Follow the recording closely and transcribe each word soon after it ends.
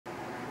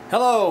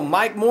Hello,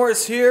 Mike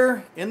Morris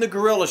here in the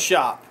Gorilla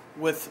Shop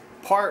with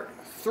part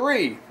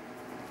 3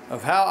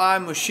 of how I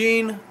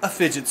machine a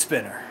fidget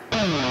spinner.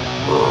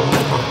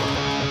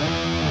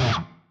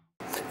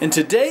 In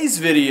today's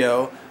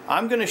video,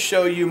 I'm going to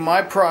show you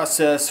my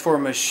process for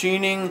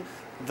machining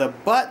the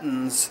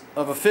buttons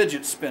of a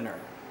fidget spinner.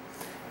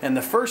 And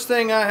the first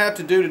thing I have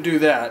to do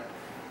that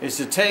is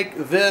to take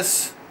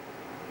this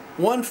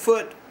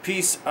 1-foot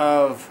piece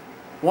of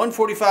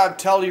 145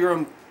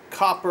 telluride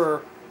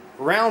copper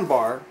round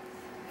bar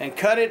and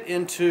cut it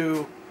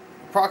into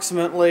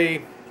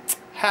approximately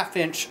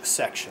 1/2-inch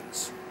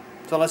sections.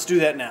 So let's do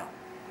that now.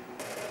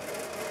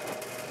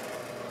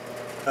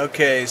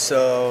 Okay,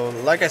 so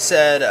like I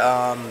said,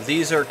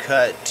 these are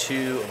cut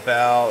to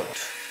about,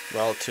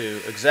 well,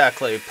 to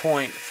exactly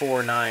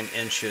 0.49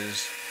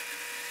 inches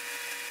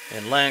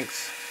in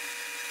length.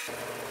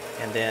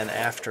 And then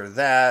after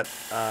that,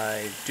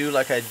 I do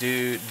like I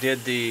did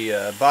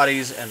the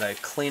bodies, and I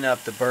clean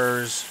up the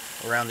burrs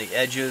around the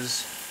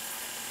edges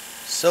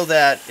so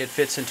that it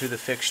fits into the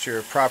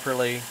fixture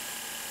properly.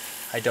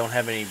 I don't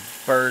have any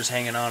burrs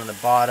hanging on the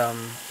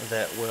bottom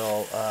that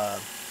will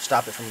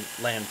stop it from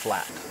laying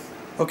flat.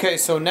 Okay,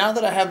 so now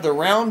that I have the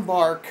round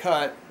bar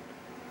cut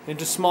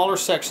into smaller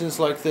sections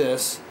like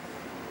this,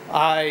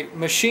 I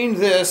machined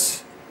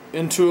this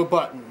into a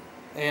button.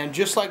 And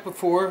just like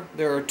before,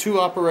 there are two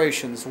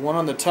operations, one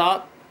on the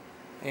top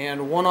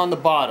and one on the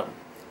bottom.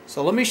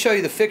 So let me show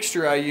you the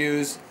fixture I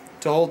use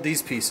to hold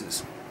these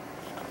pieces.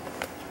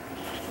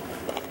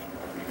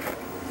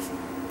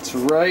 It's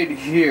right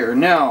here.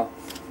 Now,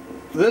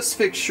 this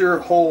fixture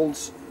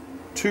holds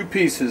two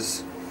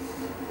pieces.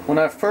 When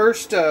I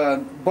first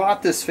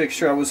bought this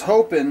fixture, I was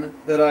hoping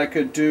that I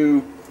could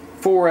do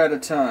 4 at a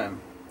time,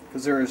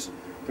 because there's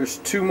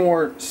 2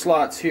 more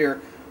slots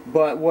here.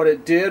 But what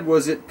it did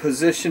was it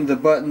positioned the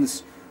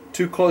buttons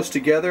too close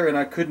together, and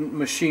I couldn't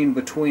machine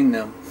between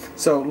them.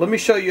 So let me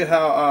show you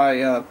how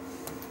I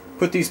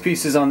put these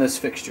pieces on this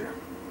fixture.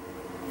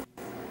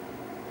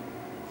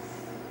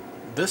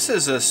 This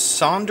is a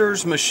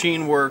Saunders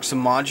Machine Works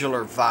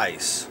modular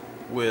vise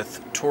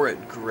with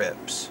turret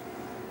grips.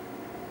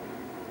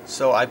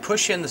 So I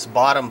push in this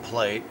bottom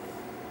plate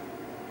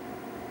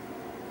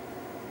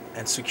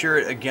and secure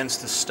it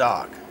against the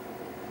stock.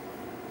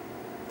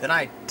 Then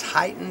I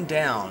tighten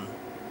down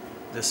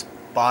this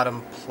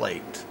bottom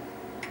plate.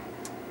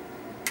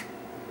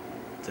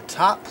 The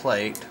top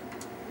plate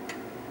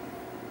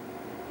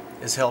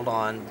is held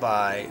on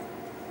by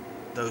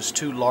those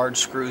 2 large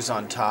screws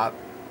on top.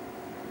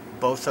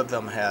 Both of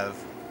them have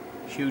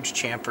huge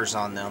chamfers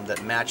on them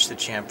that match the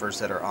chamfers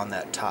that are on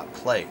that top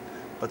plate.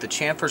 But the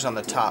chamfers on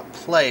the top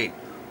plate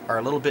are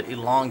a little bit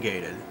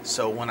elongated.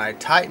 So when I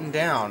tighten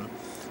down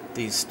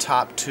these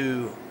top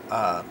 2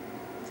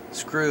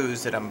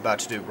 screws that I'm about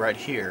to do right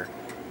here,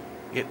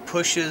 it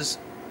pushes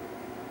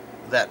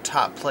that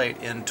top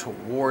plate in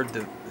toward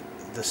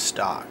the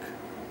stock.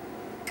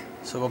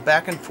 So go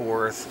back and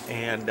forth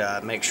and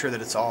make sure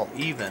that it's all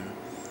even,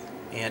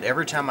 and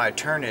every time I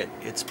turn it,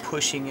 it's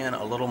pushing in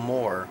a little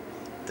more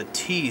the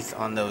teeth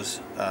on those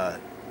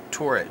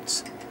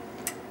turrets,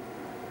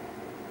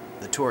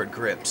 the turret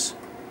grips.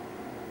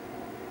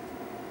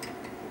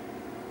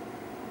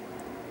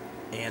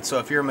 And so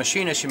if you're a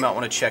machinist, you might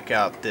want to check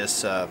out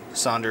this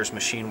Saunders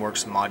Machine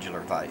Works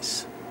modular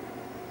vise.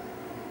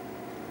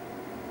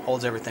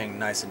 Holds everything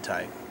nice and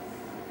tight.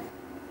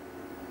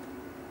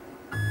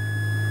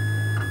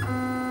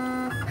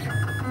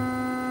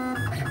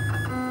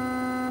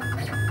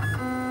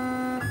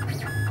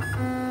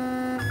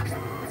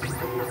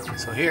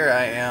 So here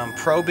I am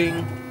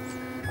probing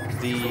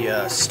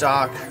the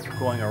stock,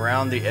 going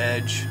around the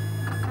edge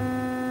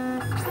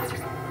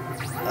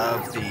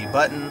of the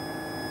button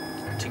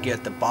to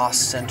get the boss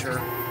center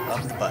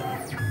of the button.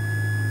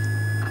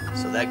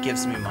 So that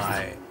gives me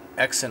my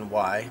X and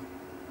Y,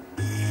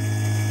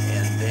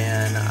 and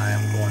then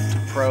I'm going to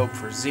probe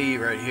for Z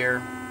right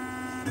here.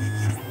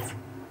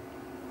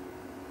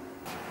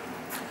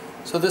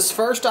 So this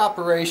first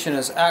operation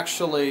is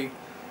actually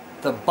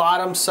the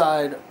bottom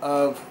side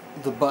of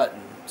the button.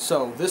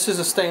 So this is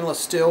a stainless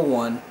steel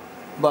one,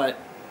 but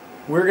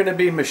we're going to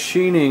be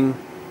machining.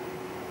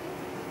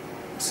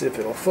 Let's see if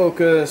it'll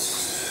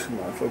focus.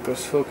 Come on,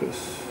 focus,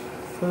 focus.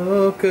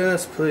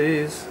 Focus,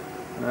 please.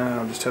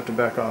 I'll just have to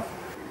back off.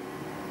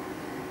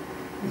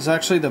 It's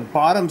actually the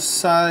bottom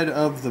side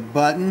of the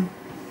button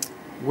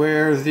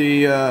where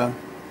the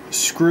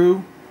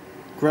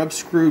grub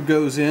screw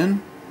goes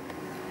in,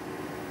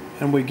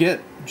 and we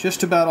get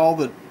just about all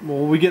the,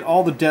 well, we get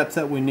all the depth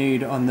that we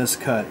need on this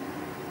cut.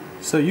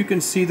 So you can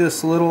see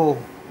this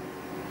little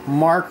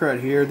mark right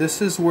here.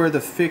 This is where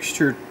the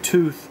fixture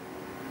tooth,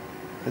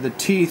 or the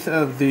teeth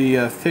of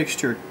the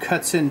fixture,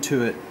 cuts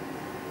into it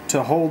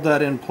to hold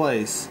that in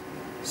place.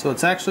 So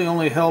it's actually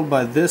only held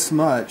by this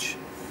much,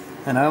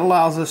 and that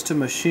allows us to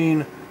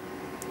machine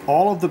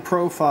all of the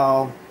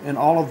profile and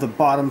all of the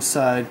bottom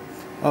side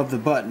of the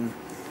button.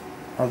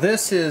 Now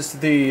this is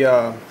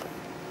the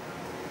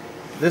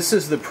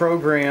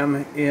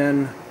program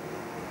in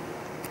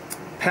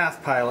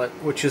Path Pilot,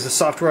 which is the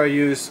software I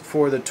use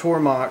for the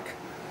Tormach.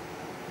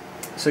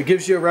 So it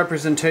gives you a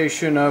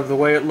representation of the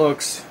way it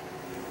looks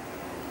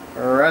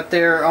right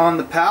there on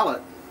the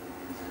pallet.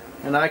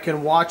 And I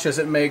can watch as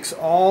it makes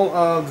all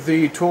of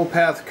the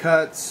toolpath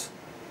cuts,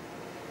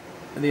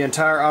 and the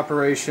entire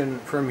operation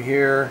from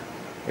here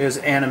is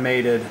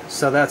animated.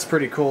 So that's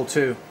pretty cool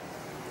too.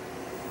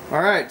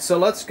 Alright, so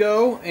let's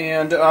go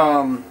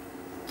and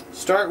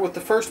start with the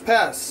first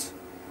pass.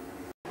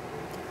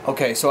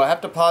 Okay, so I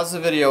have to pause the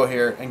video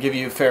here and give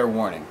you a fair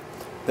warning.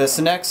 This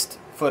next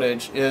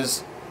footage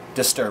is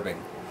disturbing,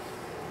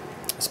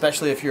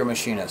 especially if you're a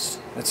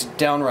machinist. It's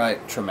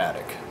downright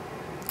traumatic.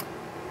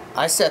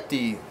 I set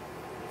the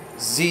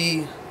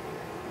Z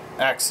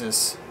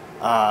axis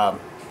at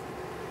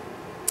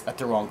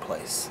the wrong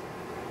place.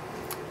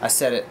 I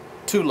set it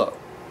too low.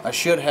 I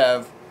should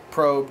have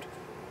probed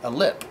a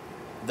lip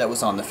that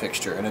was on the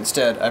fixture, and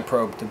instead I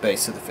probed the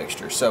base of the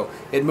fixture. So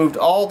it moved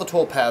all the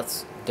tool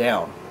paths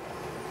down,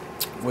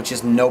 which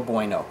is no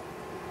bueno.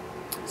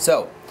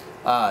 So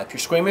if you're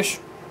squeamish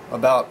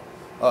about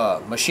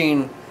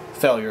machine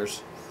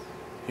failures,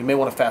 you may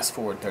want to fast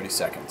forward 30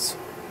 seconds.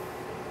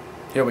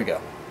 Here we go.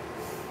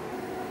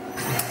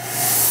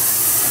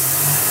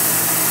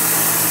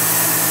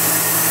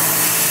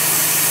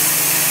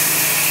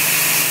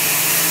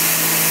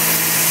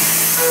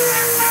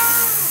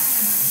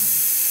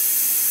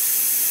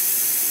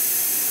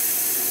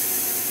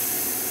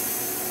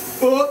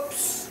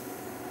 Oops!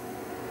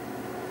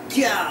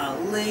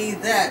 Golly,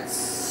 that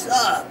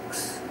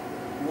sucks!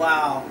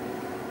 Wow.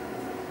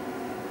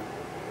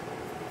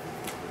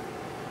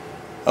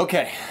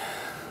 Okay,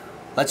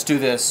 let's do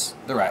this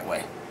the right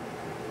way.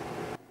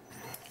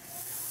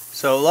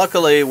 So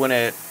luckily when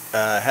it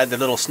had the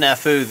little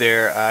snafu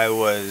there, I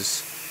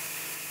was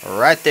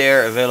right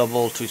there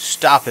available to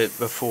stop it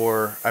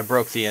before I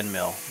broke the end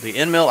mill. The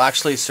end mill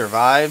actually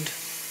survived.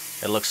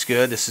 It looks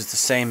good. This is the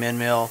same end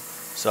mill.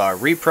 So I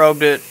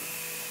reprobed it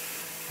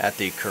at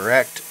the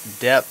correct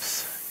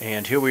depth,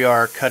 and here we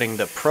are cutting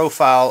the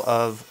profile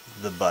of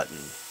the button.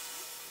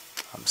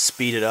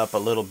 Speed it up a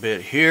little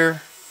bit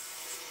here,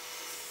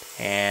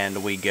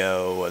 and we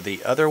go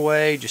the other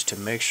way just to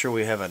make sure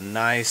we have a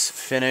nice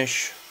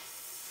finish.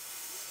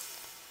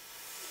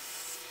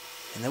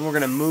 And then we're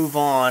going to move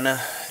on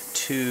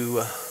to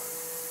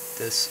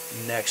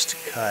this next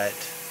cut,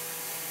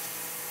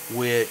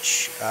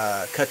 which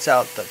cuts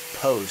out the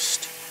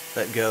post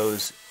that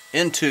goes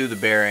into the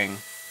bearing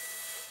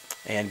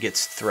and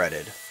gets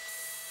threaded.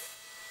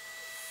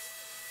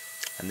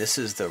 And this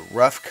is the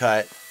rough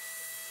cut,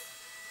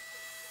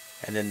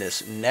 and then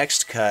this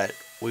next cut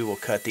we will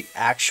cut the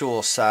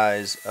actual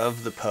size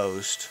of the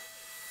post,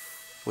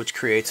 which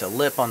creates a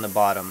lip on the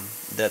bottom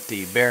that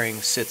the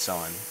bearing sits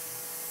on.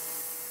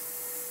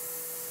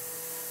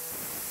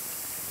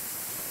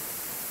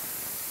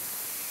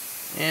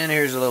 And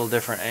here's a little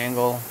different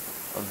angle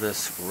of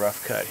this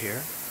rough cut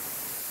here.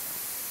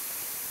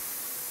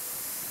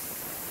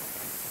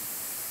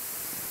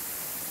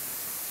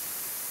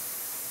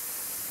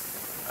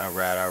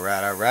 Alright,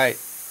 alright, alright.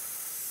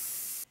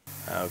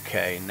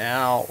 Okay,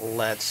 now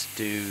let's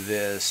do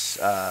this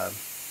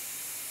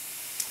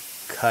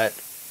cut.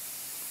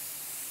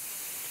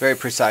 Very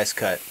precise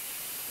cut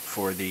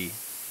for the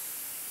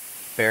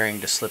bearing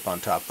to slip on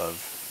top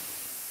of.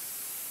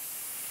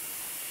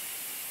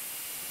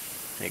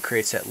 And it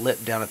creates that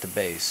lip down at the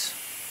base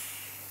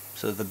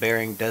so that the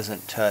bearing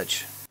doesn't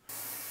touch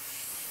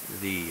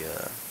the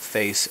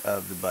face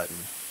of the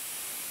button.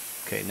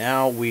 Okay,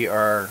 now we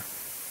are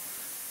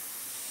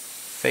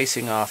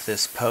facing off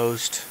this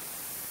post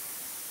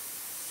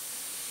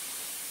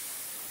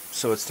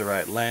so it's the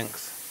right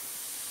length.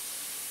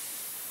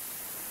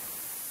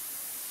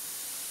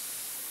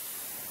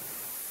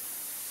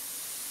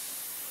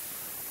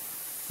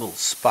 Little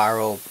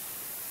spiral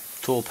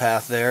tool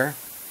path there.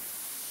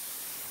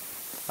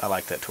 I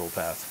like that tool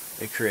path.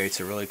 It creates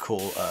a really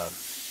cool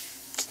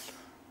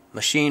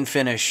machine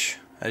finish,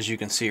 as you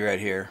can see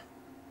right here.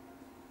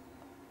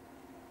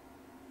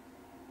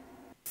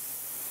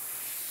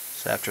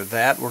 So after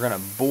that, we're going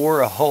to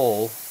bore a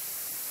hole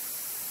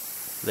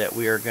that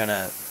we are going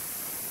to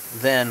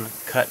then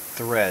cut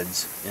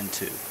threads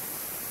into.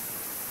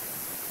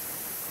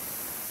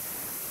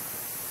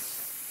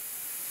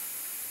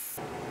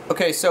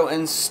 Okay, so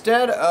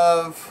instead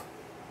of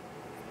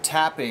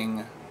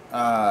tapping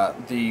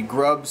the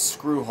grub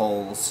screw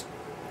holes,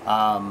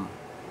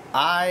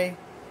 I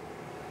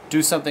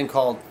do something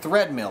called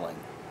thread milling.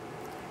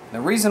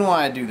 The reason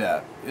why I do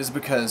that is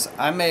because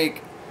I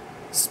make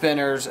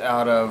spinners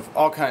out of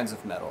all kinds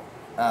of metal,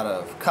 out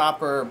of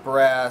copper,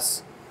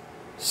 brass,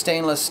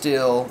 stainless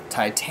steel,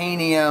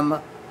 titanium,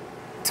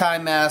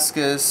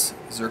 Damascus,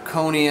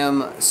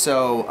 zirconium.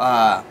 So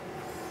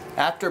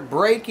after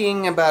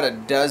breaking about a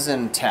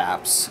dozen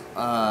taps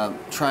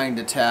trying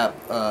to tap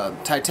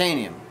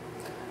titanium,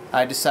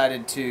 I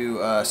decided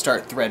to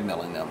start thread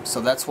milling them.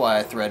 So that's why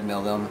I thread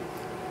mill them.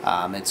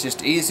 It's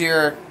just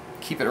easier.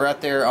 Keep it right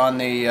there on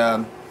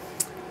the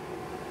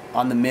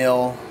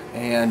mill,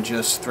 and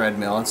just thread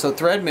mill. And so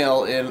thread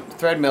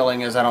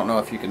milling is, I don't know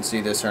if you can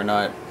see this or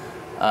not,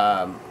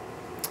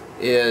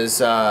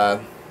 is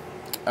a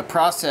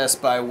process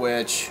by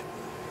which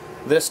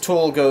this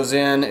tool goes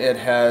in. It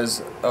has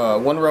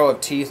one row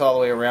of teeth all the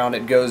way around.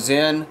 It goes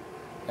in,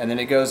 and then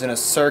it goes in a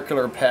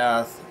circular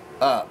path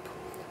up,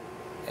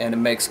 and it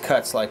makes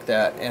cuts like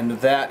that, and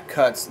that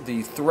cuts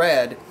the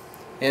thread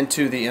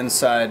into the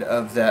inside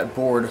of that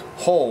bored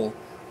hole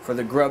for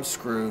the grub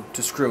screw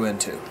to screw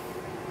into.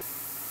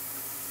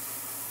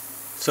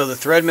 So the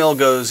thread mill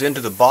goes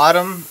into the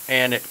bottom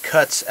and it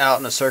cuts out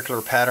in a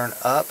circular pattern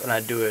up, and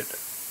I do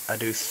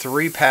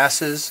 3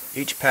 passes.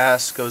 Each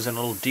pass goes in a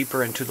little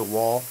deeper into the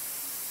wall.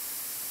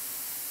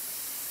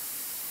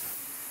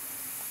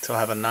 So I'll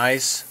have a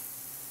nice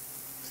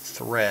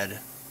thread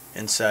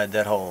inside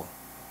that hole.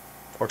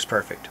 Works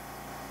perfect.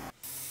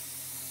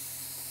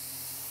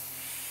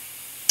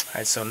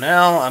 Alright, so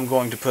now I'm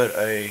going to put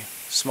a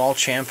small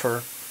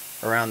chamfer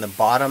around the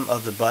bottom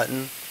of the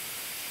button.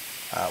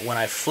 When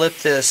I flip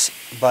this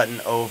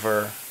button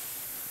over,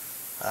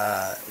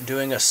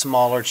 doing a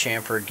smaller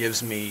chamfer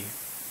gives me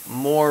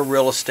more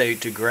real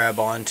estate to grab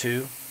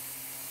onto.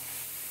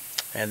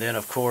 And then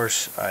of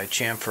course I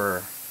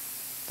chamfer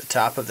the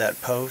top of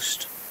that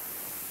post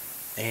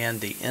and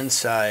the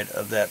inside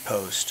of that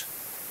post.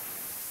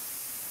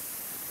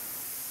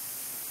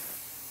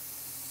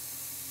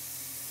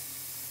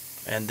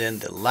 And then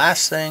the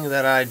last thing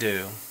that I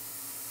do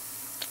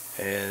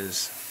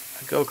is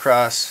I go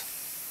across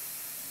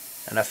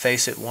and I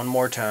face it one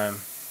more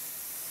time,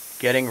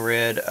 getting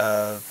rid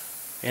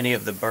of any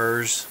of the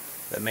burrs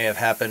that may have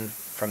happened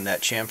from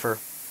that chamfer.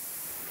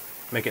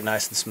 Make it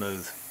nice and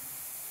smooth.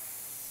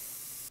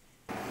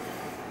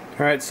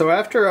 Alright, so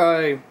after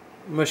I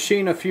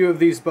machine a few of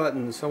these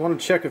buttons, I want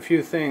to check a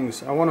few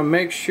things. I want to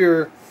make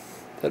sure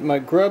that my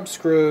grub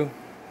screw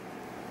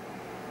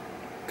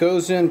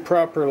goes in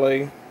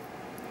properly.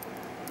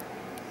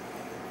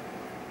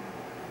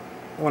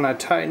 When I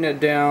tighten it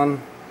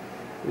down,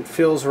 it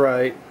feels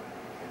right.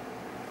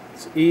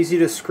 It's easy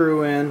to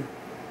screw in,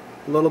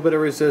 a little bit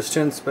of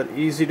resistance, but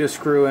easy to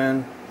screw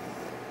in.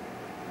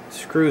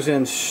 Screws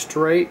in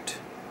straight,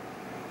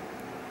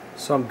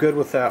 so I'm good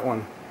with that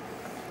one.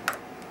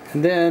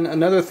 And then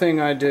another thing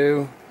I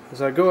do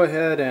is I go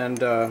ahead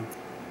and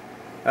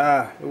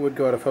it would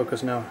go out of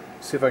focus now.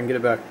 See if I can get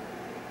it back.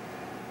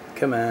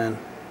 Come on.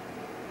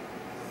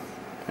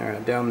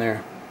 Alright, down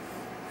there.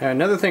 And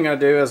another thing I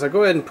do is I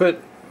go ahead and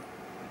put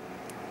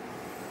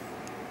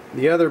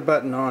the other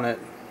button on it,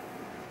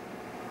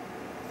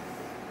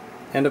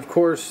 and of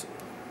course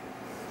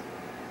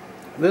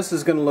this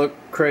is going to look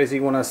crazy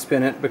when I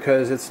spin it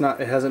because it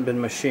hasn't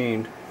been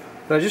machined,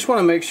 but I just want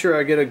to make sure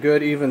I get a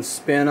good even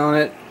spin on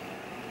it.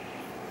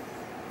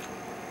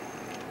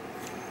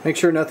 Make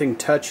sure nothing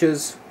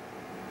touches,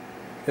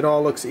 it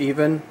all looks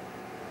even.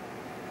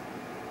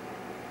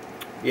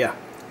 Yeah,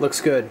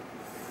 looks good.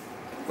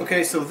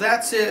 Okay, so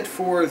that's it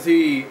for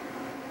the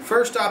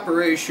first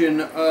operation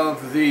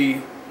of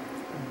the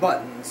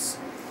buttons.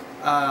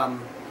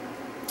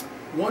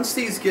 Once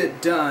these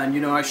get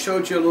done, I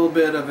showed you a little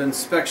bit of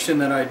inspection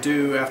that I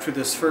do after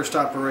this first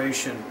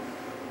operation.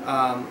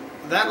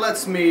 That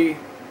lets me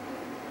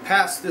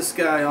pass this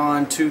guy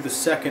on to the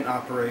second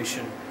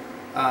operation.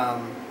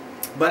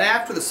 But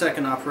after the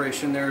second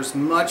operation, there's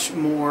much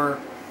more.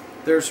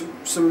 There's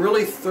some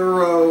really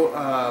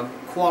thorough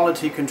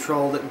quality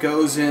control that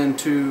goes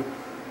into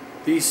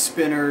these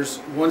spinners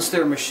once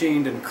they're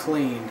machined and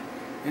cleaned.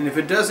 And if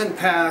it doesn't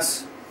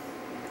pass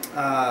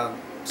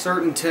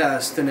certain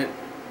tests, then it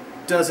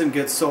doesn't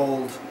get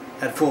sold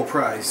at full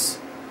price.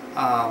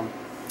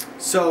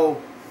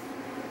 So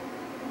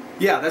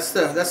yeah, that's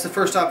the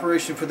first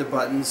operation for the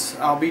buttons.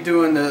 I'll be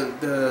doing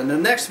the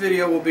next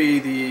video will be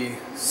the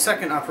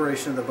second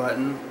operation of the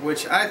button,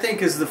 which I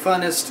think is the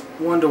funnest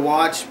one to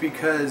watch,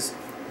 because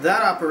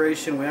that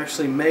operation we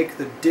actually make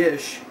the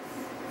dish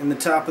in the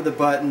top of the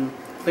button,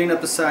 clean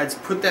up the sides,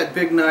 put that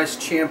big nice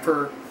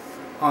chamfer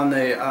on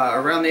the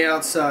around the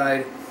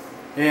outside,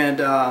 and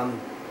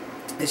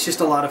it's just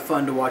a lot of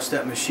fun to watch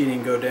that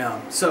machining go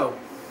down. So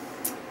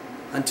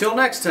until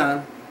next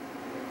time,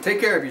 take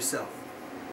care of yourself.